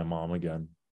hang out with my mom again.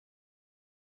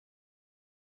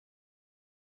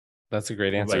 That's a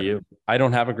great answer. What about you? I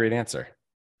don't have a great answer.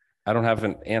 I don't have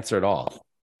an answer at all.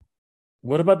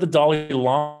 What about the Dalai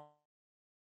Lama?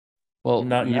 Well,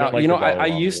 I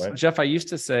used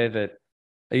to say that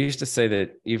I used to say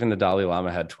that even the Dalai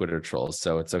Lama had Twitter trolls,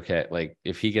 so it's okay. Like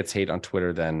if he gets hate on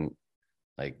Twitter, then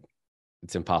like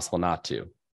it's impossible not to.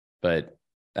 But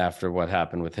after what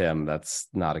happened with him, that's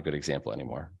not a good example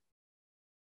anymore.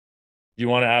 Do you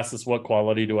want to ask us what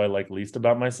quality do I like least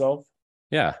about myself?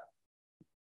 Yeah.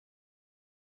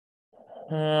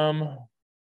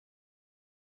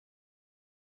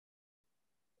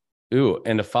 Ooh,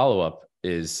 and a follow-up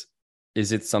is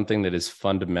it something that is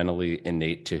fundamentally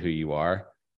innate to who you are,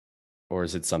 or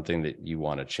is it something that you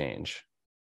want to change?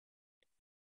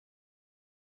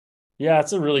 Yeah,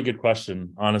 it's a really good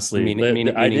question, honestly.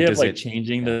 The idea of like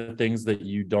changing the things that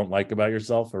you don't like about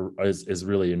yourself is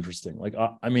really interesting. Like,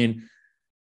 I mean,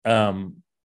 I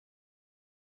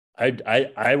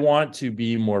want to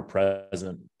be more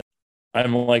present.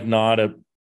 I'm like not a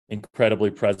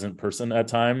incredibly present person at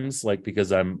times, like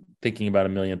because I'm thinking about a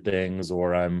million things,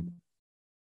 or I'm,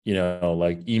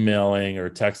 like emailing or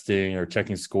texting or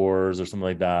checking scores or something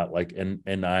like that. Like,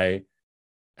 and I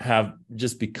have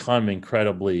just become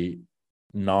incredibly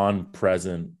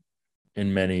non-present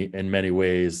in many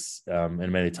ways,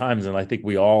 and many times. And I think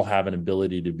we all have an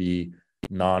ability to be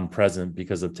non-present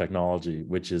because of technology,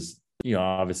 which is,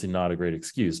 obviously not a great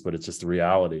excuse, but it's just a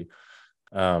reality.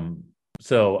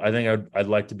 So I think I'd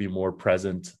like to be more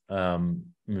present,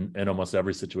 in almost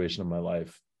every situation of my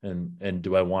life. And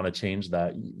do I want to change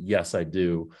that? Yes, I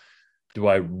do. Do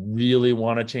I really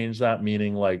want to change that?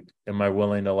 Meaning, like, am I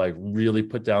willing to like really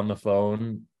put down the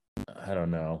phone? I don't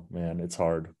know, man. It's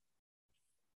hard.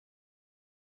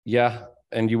 Yeah.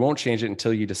 And you won't change it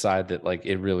until you decide that like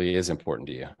it really is important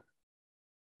to you.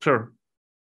 Sure.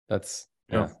 That's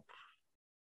yeah.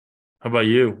 How about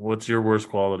you? What's your worst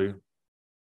quality?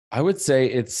 I would say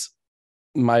it's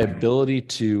my ability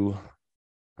to,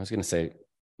 I was going to say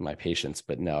my patience,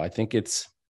 but no, I think it's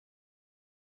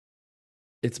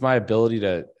my ability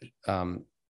to,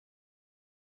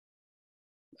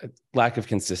 lack of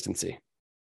consistency.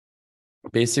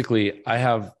 Basically, I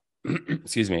have,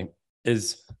 excuse me,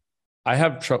 I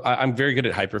have trouble. I'm very good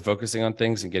at hyper focusing on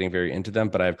things and getting very into them,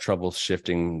 but I have trouble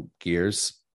shifting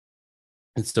gears.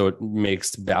 And so it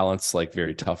makes balance like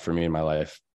very tough for me in my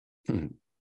life.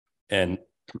 And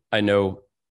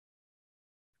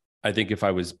I think if I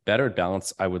was better at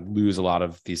balance, I would lose a lot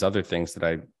of these other things that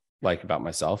I like about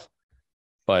myself,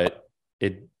 but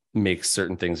it makes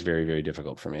certain things very, very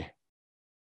difficult for me.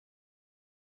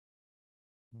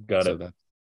 Got it.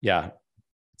 Yeah.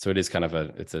 So it is kind of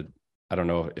I don't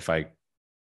know if I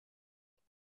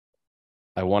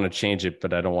want to change it,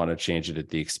 but I don't want to change it at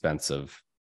the expense of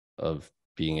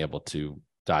being able to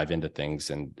dive into things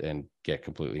and get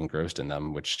completely engrossed in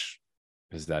them, which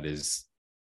is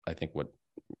I think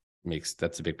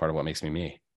that's a big part of what makes me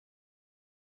me.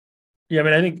 Yeah, I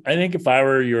mean, I think if I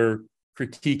were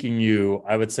critiquing you,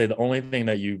 I would say the only thing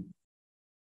that I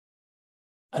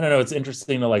don't know, it's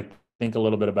interesting to like think a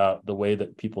little bit about the way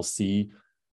that people see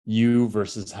you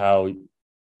versus how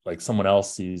like someone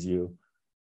else sees you,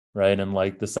 right? And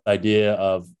like this idea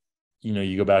of,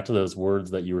 you go back to those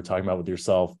words that you were talking about with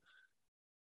yourself.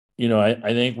 I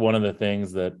think one of the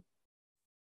things that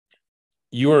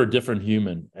you are a different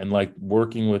human, and like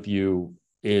working with you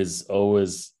is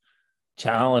always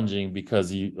challenging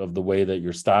because of the way that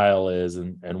your style is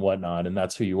and whatnot, and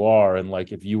that's who you are. And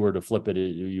like if you were to flip it,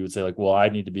 you would say like, well, I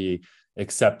need to be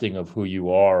accepting of who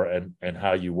you are and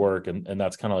how you work, and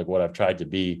that's kind of like what I've tried to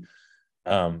be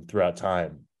throughout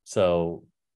time. So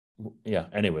yeah,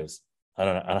 anyways, I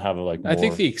don't have a like more... I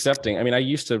think the accepting, I mean, I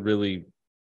used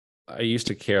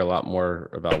to care a lot more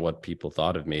about what people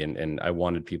thought of me, and I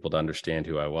wanted people to understand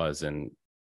who I was. And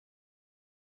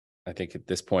I think at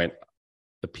this point,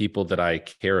 the people that I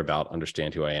care about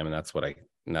understand who I am, and that's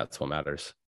what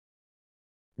matters.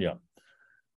 Yeah.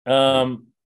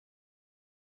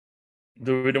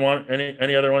 Do we want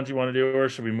any other ones you want to do, or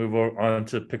should we move on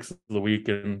to picks of the week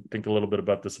and think a little bit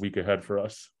about this week ahead for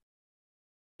us?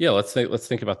 Yeah, let's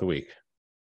think about the week.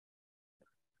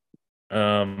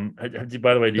 By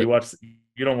the way,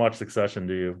 you don't watch Succession,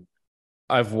 do you?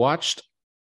 I've watched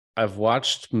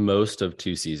most of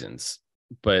 2 seasons,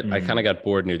 but I kind of got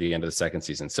bored near the end of the second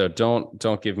season. So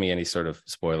don't give me any sort of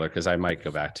spoiler, because I might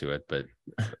go back to it. But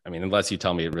I mean, unless you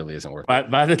tell me it really isn't worth it.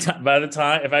 By the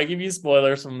time, if I give you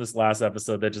spoilers from this last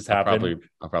episode that just happened,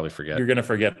 I'll probably forget. You're gonna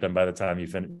forget them by the time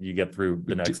you get through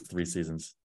the next 3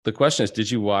 seasons. The question is,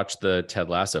 did you watch the Ted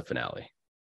Lasso finale?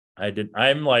 I did.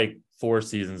 I'm like 4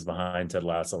 seasons behind Ted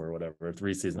Lasso or whatever,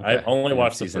 3 seasons. Okay. I only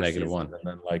watched the first season, -1, and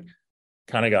then like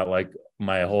kind of got like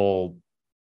my whole,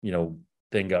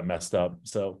 thing got messed up.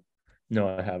 So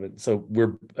no, I haven't. So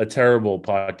we're a terrible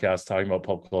podcast talking about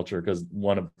pop culture because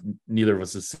neither of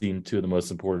us has seen 2 of the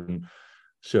most important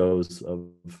shows of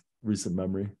recent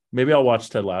memory. Maybe I'll watch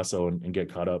Ted Lasso and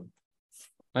get caught up.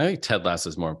 I think Ted Lasso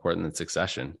is more important than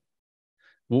Succession.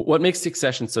 What makes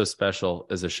Succession so special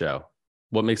as a show?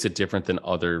 What makes it different than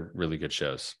other really good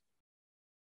shows?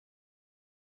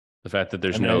 The fact that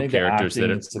there's no characters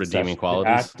that are redeeming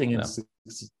qualities.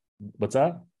 What's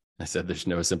that? I said there's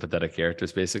no sympathetic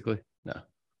characters, basically. No.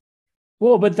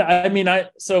 Well, but like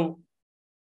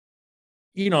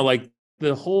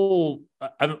the whole.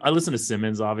 I listen to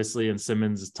Simmons, obviously, and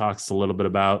Simmons talks a little bit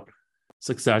about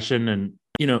Succession, and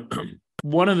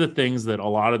one of the things that a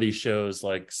lot of these shows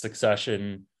like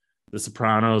Succession, The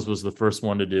Sopranos was the first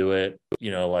one to do it,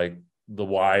 like The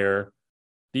Wire.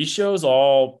 These shows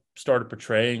all started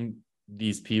portraying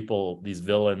these people, these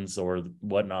villains or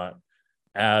whatnot,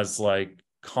 as like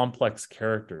complex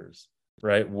characters,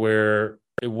 right? Where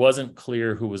it wasn't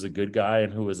clear who was a good guy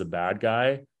and who was a bad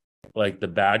guy. Like the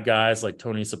bad guys, like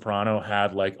Tony Soprano,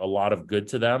 had like a lot of good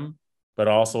to them, but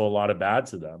also a lot of bad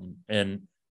to them. And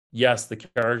yes, the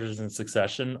characters in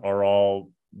Succession are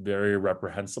all very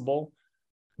reprehensible,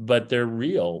 but they're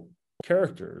real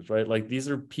characters, right? Like these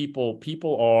are people.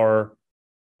 People are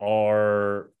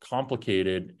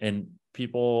complicated, and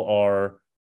people are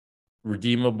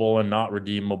redeemable and not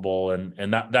redeemable,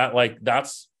 and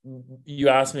that's you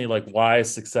asked me like why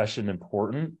is Succession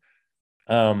important.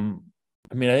 I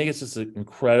think it's just an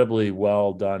incredibly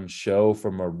well done show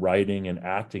from a writing and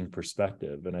acting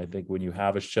perspective, and I think when you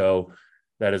have a show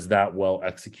that is that well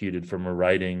executed from a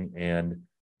writing and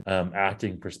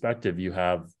acting perspective, you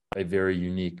have a very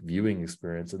unique viewing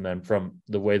experience. And then from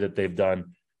the way that they've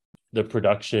done the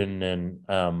production, and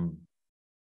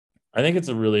I think it's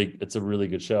a really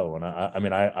good show.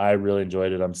 And I really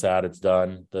enjoyed it. I'm sad it's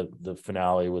done. The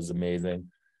finale was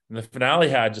amazing, and the finale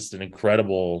had just an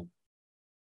incredible,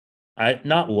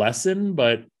 not lesson,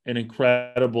 but an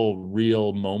incredible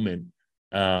real moment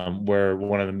where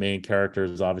one of the main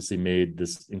characters obviously made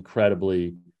this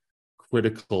incredibly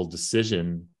critical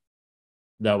decision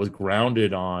that was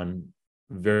grounded on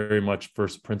very much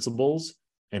first principles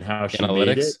and how she made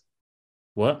it.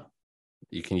 What?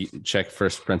 You can check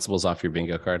first principles off your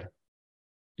bingo card.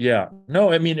 Yeah.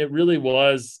 No, it really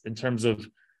was, in terms of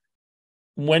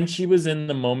when she was in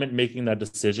the moment making that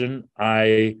decision,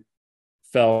 I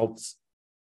felt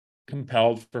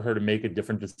compelled for her to make a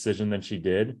different decision than she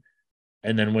did.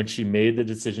 And then when she made the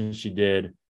decision she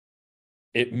did,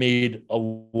 it made a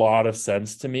lot of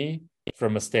sense to me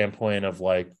from a standpoint of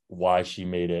like why she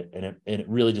made it. And it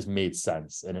really just made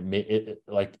sense. And it made it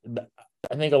like,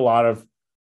 I think a lot of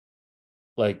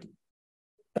like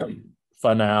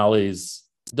finales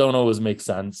don't always make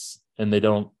sense, and they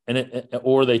don't,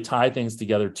 or they tie things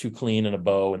together too clean in a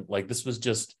bow. And like, this was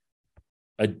just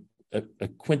a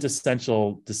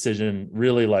quintessential decision,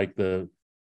 really like the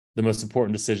most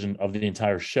important decision of the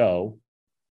entire show.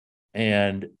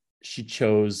 And she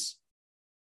chose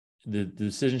the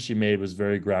decision she made was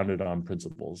very grounded on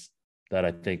principles that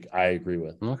I think I agree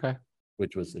with. Okay.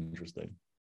 Which was interesting.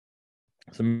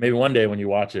 So maybe one day when you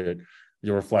watch it,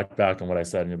 you'll reflect back on what I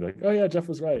said and you'll be like, oh yeah, Jeff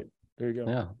was right. There you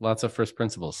go. Yeah. Lots of first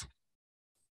principles.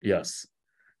 Yes.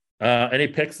 Any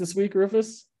picks this week,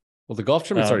 Rufus? Well, the golf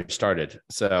tournament's already started,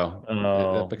 so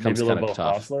that becomes kind of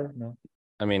tough. No?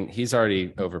 He's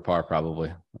already over par,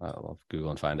 probably. I'll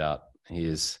Google and find out. He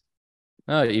is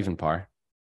even par.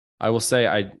 I will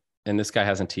say and this guy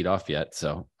hasn't teed off yet,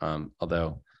 so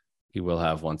although he will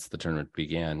have once the tournament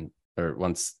began, or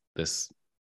once this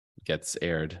gets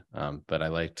aired. But I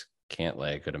liked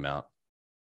Cantlay a good amount.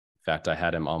 In fact, I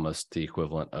had him almost the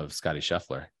equivalent of Scotty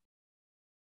Scheffler.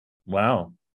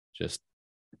 Wow. Just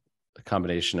a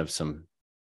combination of some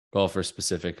golfer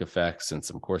specific effects and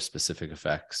some course specific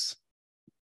effects.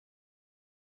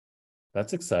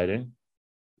 That's exciting.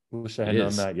 Wish I had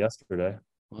known that yesterday.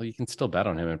 Well, you can still bet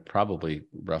on him at probably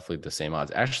roughly the same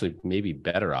odds. Actually, maybe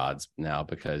better odds now,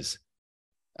 because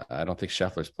I don't think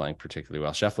Scheffler's playing particularly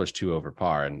well. Scheffler's 2 over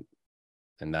par, and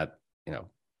that,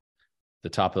 the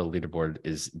top of the leaderboard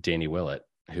is Danny Willett,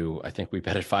 who I think we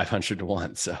bet at 500 to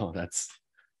 1. So that's,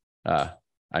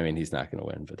 he's not going to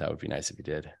win, but that would be nice if he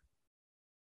did.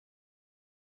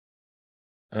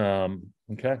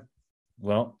 Okay.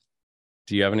 Well,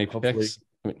 do you have any picks?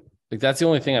 That's the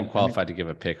only thing I'm qualified to give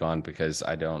a pick on, because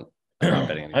I'm not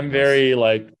betting anything. I'm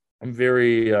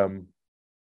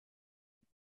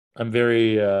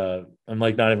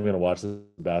like not even going to watch this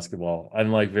basketball.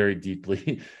 I'm like very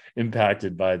deeply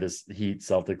impacted by this Heat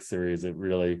Celtics series. It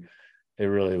really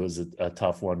was a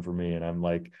tough one for me. And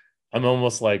I'm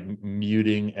almost like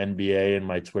muting NBA in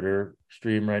my Twitter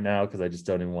stream right now, because I just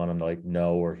don't even want to like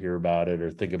know or hear about it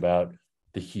or think about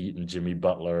the Heat and Jimmy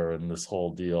Butler and this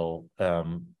whole deal.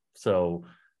 So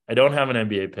I don't have an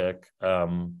NBA pick.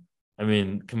 I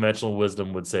mean, conventional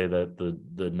wisdom would say that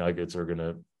the Nuggets are going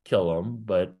to kill them,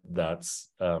 but that's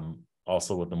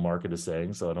also what the market is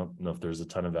saying. So I don't know if there's a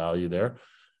ton of value there.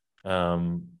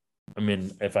 I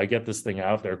mean, if I get this thing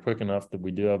out there quick enough, that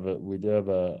we do have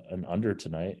an under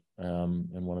tonight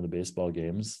in one of the baseball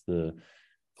games, the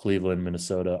Cleveland,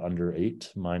 Minnesota under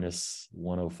 8 minus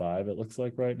 105. It looks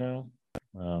like right now.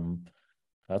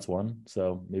 That's one.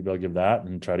 So maybe I'll give that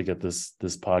and try to get this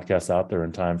podcast out there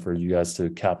in time for you guys to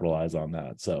capitalize on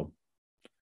that. So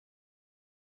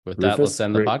with that, let's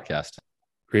end the podcast.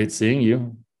 Great seeing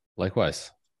you.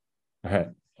 Likewise. All right.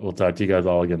 We'll talk to you guys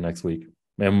all again next week.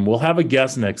 And we'll have a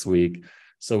guest next week,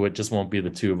 so it just won't be the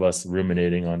two of us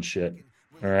ruminating on shit.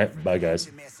 All right, bye guys.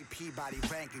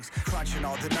 Crunching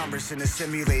all the numbers in a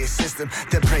simulated system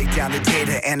that break down the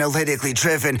data, analytically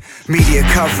driven. Media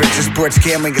coverage of sports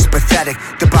gambling is pathetic.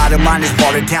 The bottom line is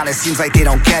watered down, it seems like they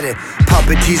don't get it.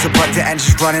 Puppet teaser, but the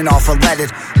engine's running off unleaded.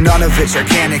 None of it's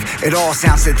organic, it all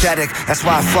sounds synthetic. That's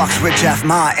why I fucks with Jeff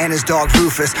Ma and his dog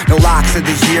Rufus. No locks of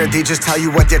the year, they just tell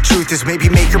you what their truth is. Maybe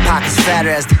make your pockets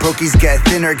fatter as the bookies get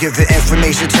thinner. Give the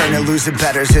information, turning losing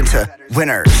betters into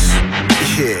winners.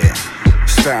 Yeah.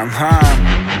 Sperm Harm,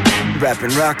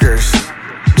 reppin' Rutgers,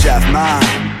 Jeff Ma,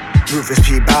 Rufus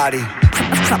Peabody,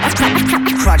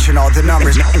 crunching all the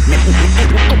numbers,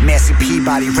 Massey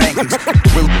Peabody rankings.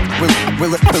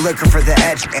 We're looking for the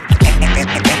edge,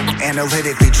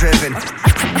 analytically driven,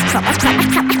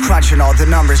 crunching all the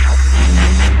numbers.